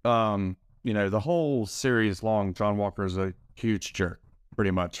you know, the whole series long, John Walker is a huge jerk,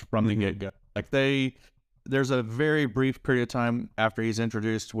 pretty much from the get go. Like there's a very brief period of time after he's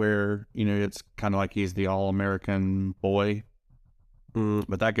introduced where, you know, it's kind of like he's the all-American boy,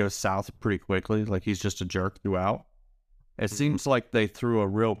 but that goes south pretty quickly. Like he's just a jerk throughout. It seems like they threw a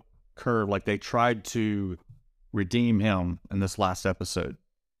real curve. Like they tried to redeem him in this last episode.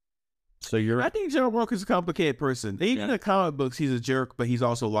 So I think John Walker's a complicated person. Even in the comic books, he's a jerk, but he's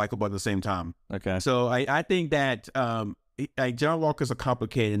also likable at the same time. Okay. So I think that like John Walker's a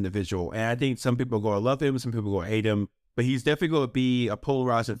complicated individual, and I think some people are going to love him, some people are going to hate him, but he's definitely going to be a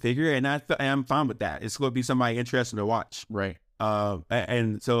polarizing figure, and I'm fine with that. It's going to be somebody interesting to watch. Right.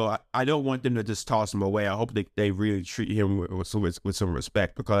 And so I don't want them to just toss him away. I hope they really treat him with some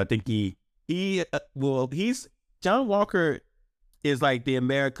respect, because I think he's John Walker is like the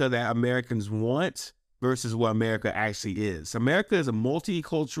America that Americans want versus what America actually is. America is a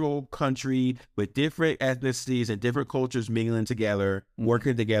multicultural country with different ethnicities and different cultures mingling together,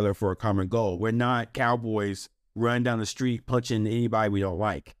 working together for a common goal. We're not cowboys running down the street punching anybody we don't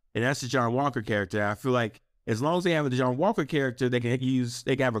like. And that's the John Walker character. I feel like as long as they have the John Walker character, they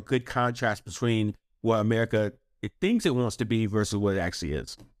can have a good contrast between what America thinks it wants to be versus what it actually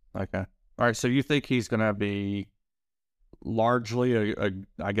is. Okay. All right. So you think he's going to be largely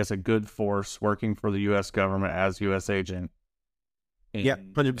I guess a good force working for the U.S. government as U.S. agent.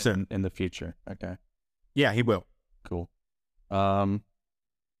 100% in the future. Okay. Yeah, he will. Cool. What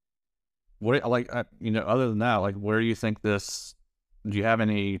other than that, like, where do you think this? Do you have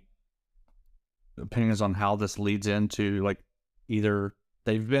any opinions on how this leads into, like, either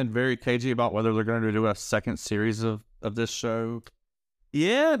they've been very cagey about whether they're going to do a second series of this show?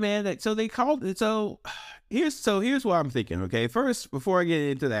 Yeah, man. So they called it. So here's what I'm thinking. Okay, first, before I get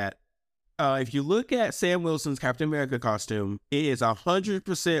into that, if you look at Sam Wilson's Captain America costume, it is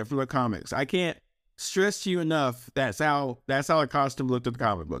 100% from the comics. I can't stress to you enough. That's how the costume looked in the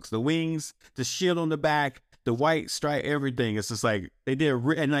comic books. The wings, the shield on the back, the white stripe, everything. It's just like they did.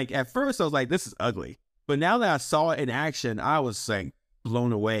 And like at first, I was like, this is ugly. But now that I saw it in action, I was like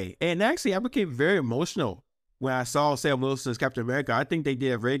blown away. And actually, I became very emotional when I saw Sam Wilson's Captain America. I think they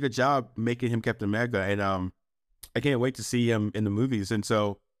did a very good job making him Captain America, and I can't wait to see him in the movies. And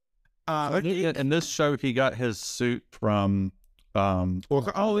so, in this show, he got his suit from.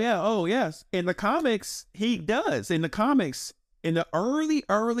 Oh yes. In the comics, he does. In the comics, in the early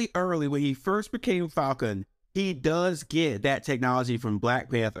when he first became Falcon, he does get that technology from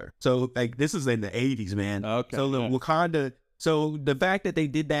Black Panther. So like this is in the 80s, man. Okay. So the Wakanda. So the fact that they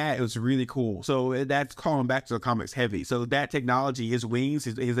did that, it was really cool. So that's calling back to the comics heavy. So that technology, his wings,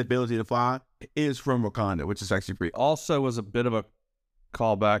 his ability to fly, is from Wakanda, which is actually pretty. Also was a bit of a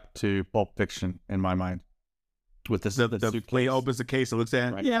callback to Pulp Fiction in my mind. With this, the play opens the case and looks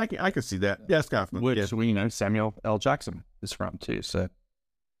at it. Right. Yeah, I can see that. Yeah, it's kind of fun. Which we know Samuel L. Jackson is from too. So,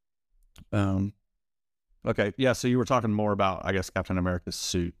 okay, yeah. So you were talking more about, I guess, Captain America's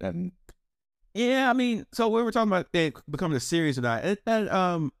suit and. Yeah, I mean, so we were talking about it becoming a series or not.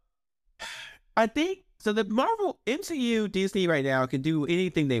 I think so. The Marvel MCU Disney right now can do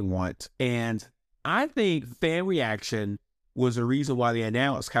anything they want, and I think fan reaction was the reason why they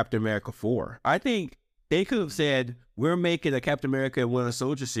announced Captain America 4. I think they could have said, we're making a Captain America and Winter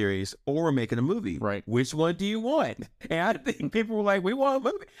Soldier series, or we're making a movie. Right. Which one do you want? And I think people were like, we want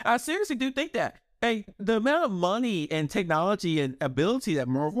a movie. I seriously do think that. Hey, the amount of money and technology and ability that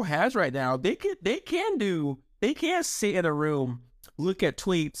Marvel has right now, they can sit in a room, look at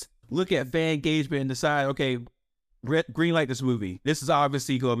tweets, look at fan engagement, and decide, okay, green light this movie. This is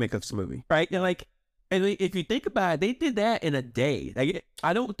obviously going to make us a movie, right? And if you think about it, they did that in a day. Like,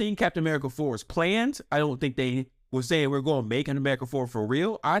 I don't think Captain America 4 is planned. I don't think they were saying we're going to make Captain America 4 for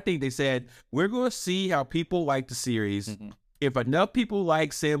real. I think they said we're going to see how people like the series. Mm-hmm. If enough people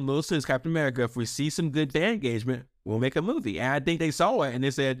like Sam Wilson's Captain America, if we see some good fan engagement, we'll make a movie. And I think they saw it and they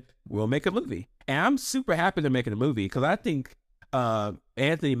said, we'll make a movie. And I'm super happy they're making a movie because I think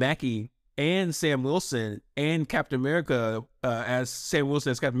Anthony Mackie and Sam Wilson and Captain America as Sam Wilson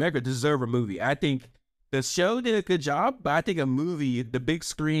as Captain America deserve a movie. I think the show did a good job, but I think a movie, the big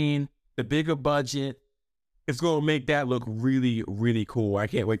screen, the bigger budget, it's going to make that look really, really cool. I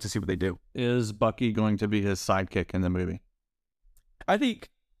can't wait to see what they do. Is Bucky going to be his sidekick in the movie? I think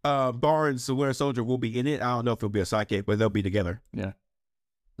Barnes, the Winter Soldier, will be in it. I don't know if it'll be a sidekick, but they'll be together. Yeah.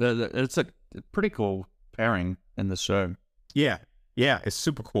 It's a pretty cool pairing in the show. Yeah. Yeah, it's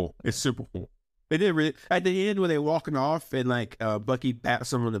super cool. It's super cool. They did really, at the end when they're walking off and like Bucky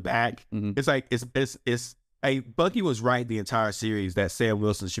pats him on the back, it's like, it's Bucky was right the entire series that Sam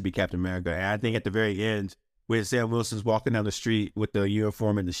Wilson should be Captain America. And I think at the very end, when Sam Wilson's walking down the street with the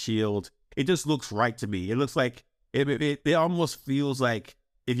uniform and the shield, it just looks right to me. It looks like it almost feels like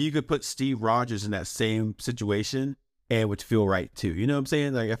if you could put Steve Rogers in that same situation, it would feel right too. You know what I'm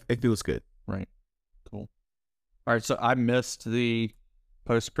saying? Like it feels good. Right. Cool. All right. So I missed the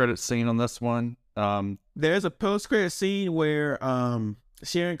post-credit scene on this one. There's a post-credit scene where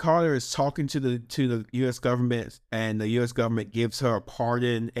Sharon Carter is talking to the U.S. government, and the U.S. government gives her a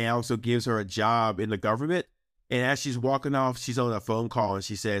pardon and also gives her a job in the government. And as she's walking off, she's on a phone call, and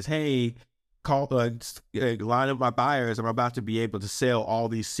she says, "Hey, line up my buyers. I'm about to be able to sell all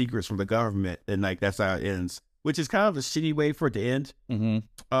these secrets from the government." And like that's how it ends, which is kind of a shitty way for it to end.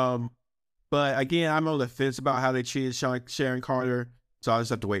 Mm-hmm. But again, I'm on the fence about how they treated Sharon Carter, so I just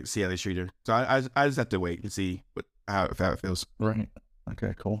have to wait and see how they treat her. So I just have to wait and see how it feels. Right.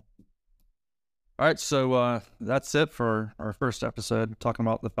 Okay. Cool. All right. So that's it for our first episode talking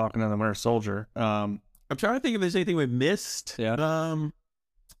about the Falcon and the Winter Soldier. I'm trying to think if there's anything we missed. Yeah.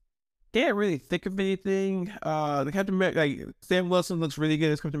 Can't really think of anything. The Captain America, like Sam Wilson looks really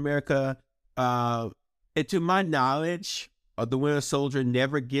good as Captain America. And to my knowledge, the Winter Soldier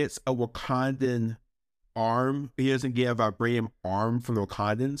never gets a Wakandan arm. He doesn't get a vibranium arm from the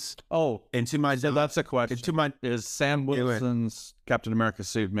Wakandans. Oh, and to my so that's a question. Is Sam Wilson's Captain America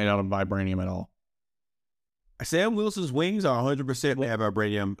suit made out of vibranium at all? Sam Wilson's wings are 100% made of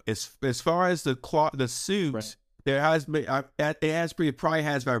vibranium. As far as the suit. Right. There has been, it probably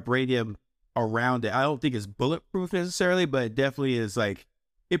has vibranium around it. I don't think it's bulletproof necessarily, but it definitely is like,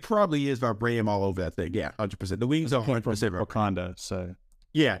 it probably is vibranium all over that thing. Yeah, 100%. The wings are 100% Wakanda, so.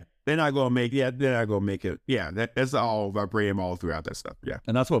 Yeah, they're not going to make it. Yeah, that's all vibranium all throughout that stuff. Yeah.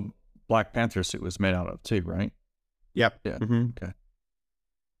 And that's what Black Panther suit was made out of too, right? Yep. Yeah. Mm-hmm. Okay.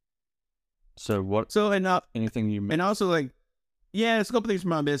 So what? So, and anything you and also like, yeah, it's a couple things from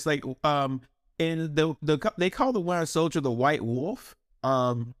my miss. Like, and they call the Winter Soldier the White Wolf.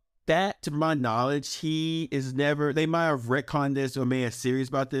 That, to my knowledge, he is never. They might have retconned this or made a series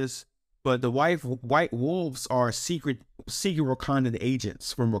about this, but the White Wolves are secret Wakandan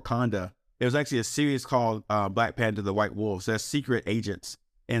agents from Wakanda. There was actually a series called Black Panther: The White Wolves. They're secret agents,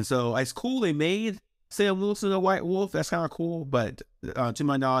 and so it's cool they made Sam Wilson a White Wolf. That's kind of cool, but to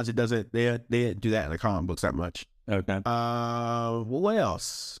my knowledge, it doesn't. They didn't do that in the comic books that much. Okay. What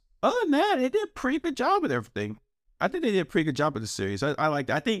else? Other than that, they did a pretty good job with everything. I think they did a pretty good job with the series. I like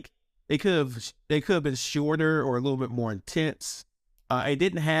that. I think they could have been shorter or a little bit more intense. It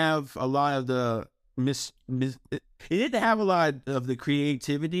didn't have a lot of the it didn't have a lot of the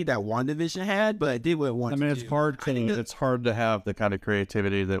creativity that WandaVision had, but it did what it wanted. I mean, it's hard to have the kind of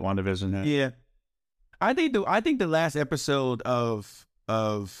creativity that WandaVision had. Yeah, I think the last episode of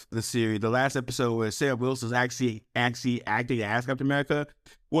the series, the last episode where Sam Wilson's actually acting as Captain America,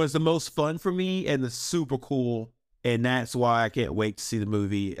 was the most fun for me and the super cool, and that's why I can't wait to see the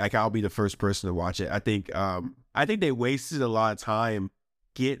movie. Like, I'll be the first person to watch it. I think they wasted a lot of time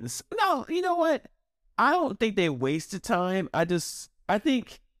getting. No, you know what? I don't think they wasted time. I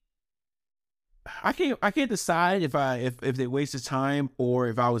think I can't decide if they wasted time or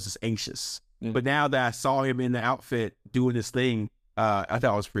if I was just anxious. Yeah. But now that I saw him in the outfit doing this thing, I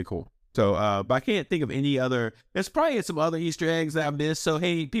thought it was pretty cool. So, but I can't think of any other. There's probably some other Easter eggs that I missed. So,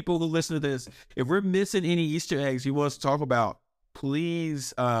 hey, people who listen to this, if we're missing any Easter eggs you want us to talk about,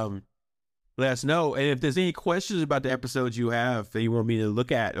 please let us know. And if there's any questions about the episodes you have that you want me to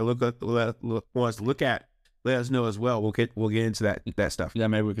look at or want us to look at, let us know as well. We'll get into that stuff. Yeah,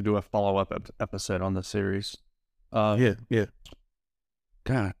 maybe we could do a follow-up episode on the series. Yeah.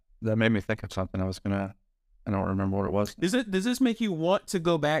 God, that made me think of something. I don't remember what it was. Does this make you want to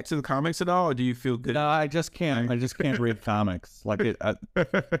go back to the comics at all, or do you feel good? No, I just can't. I just can't read comics. Like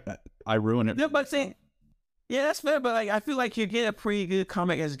I ruin it. No, but saying, yeah, that's fair. But like, I feel like you get a pretty good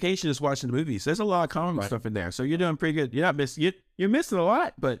comic education just watching the movies. There's a lot of comic stuff in there, so you're doing pretty good. You're not missing. You're missing a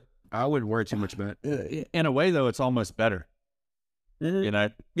lot, but I wouldn't worry too much about it. In a way, though, it's almost better. Mm-hmm. You know,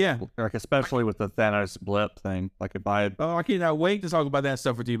 yeah, like especially with the Thanos blip thing. Like if I I cannot wait to talk about that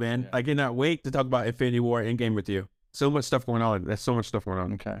stuff with you, man. Yeah. I cannot wait to talk about Infinity War Endgame with you. So much stuff going on. There's so much stuff going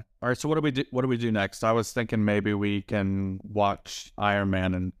on. Okay. All right. So what do we do next? I was thinking maybe we can watch Iron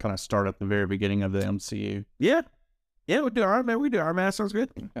Man and kind of start at the very beginning of the MCU. Yeah. Yeah, we'll do Iron Man. We do Iron Man. Sounds good.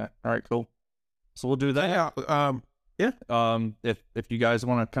 Okay. All right. Cool. So we'll do that. Yeah. If you guys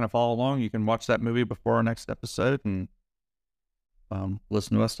want to kind of follow along, you can watch that movie before our next episode and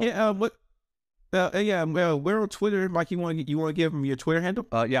listen to us. Yeah. Well, we're on Twitter. Mike, you want to give them your Twitter handle?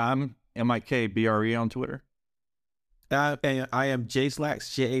 Yeah, I'm MIKBRE on Twitter. And I am JSlacks,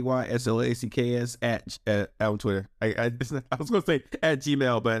 JAYSLACKS at on Twitter. I was going to say at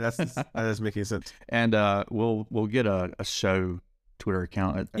Gmail, but that's making sense. And we'll get a show Twitter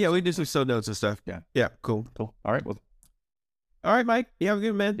account. Yeah, we do some show notes and stuff. Yeah, cool. Cool. All right. Well, All right, Mike. You have a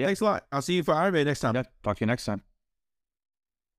good man. Yeah. Thanks a lot. I'll see you for Iron Man next time. yeah. Talk to you next time.